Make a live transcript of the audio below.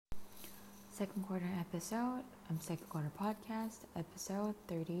second quarter episode. Second quarter podcast, episode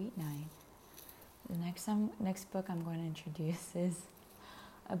 39. The next book I'm going to introduce is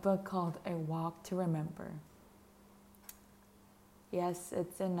a book called A Walk to Remember. Yes,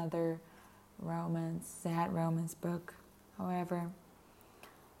 it's another sad romance book. However,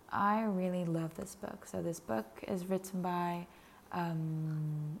 I really love this book. So this book is written by, oh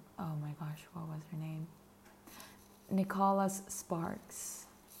my gosh, what was her name? Nicholas Sparks.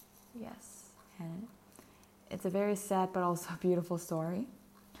 Yes, and it's a very sad but also beautiful story.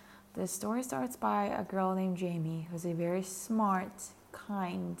 The story starts by a girl named Jamie, who's a very smart,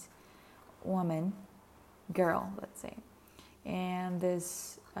 kind girl, let's say. And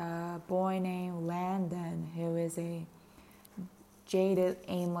this boy named Landon, who is a jaded,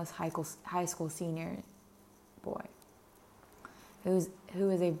 aimless high school senior boy, who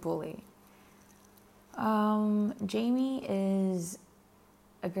is a bully. Jamie is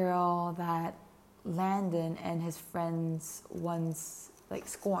a girl that Landon and his friends once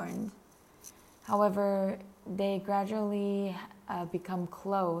scorned. However, they gradually become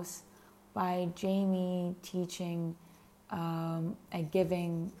close by Jamie teaching and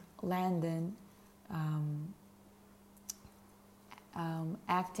giving Landon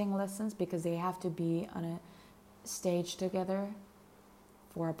acting lessons, because they have to be on a stage together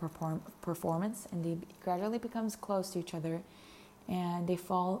for a performance, and they gradually becomes close to each other, and they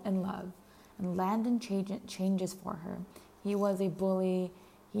fall in love. And Landon changes for her. He was a bully.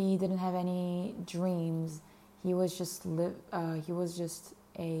 He didn't have any dreams. He was just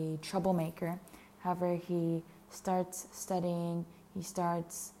a troublemaker. However, he starts studying. He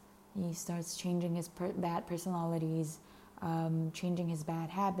starts changing his bad personalities, changing his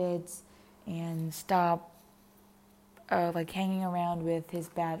bad habits, and stop hanging around with his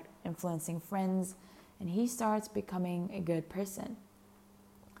bad influencing friends, and he starts becoming a good person.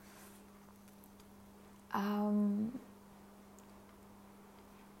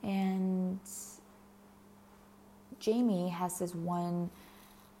 And Jamie has this one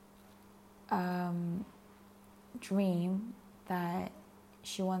dream that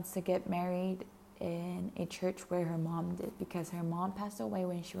she wants to get married in a church where her mom did, because her mom passed away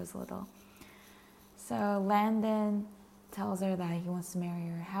when she was little. So Landon tells her that he wants to marry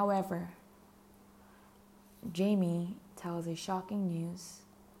her. However, Jamie tells a shocking news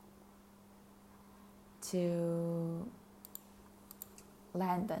to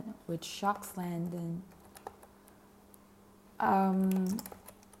Landon, which shocks Landon.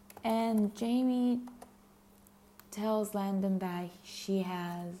 And Jamie tells Landon that she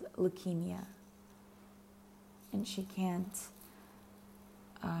has leukemia and she can't.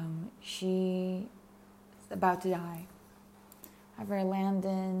 She's about to die. However,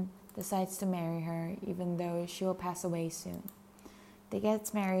 Landon decides to marry her, even though she will pass away soon. They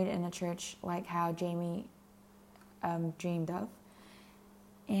get married in a church like how Jamie dreamed of.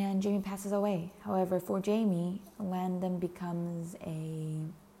 And Jamie passes away. However, for Jamie, Landon becomes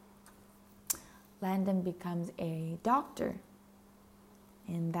a doctor.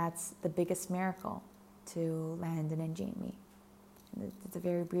 And that's the biggest miracle to Landon and Jamie. It's a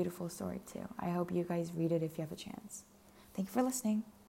very beautiful story too. I hope you guys read it if you have a chance. Thank you for listening.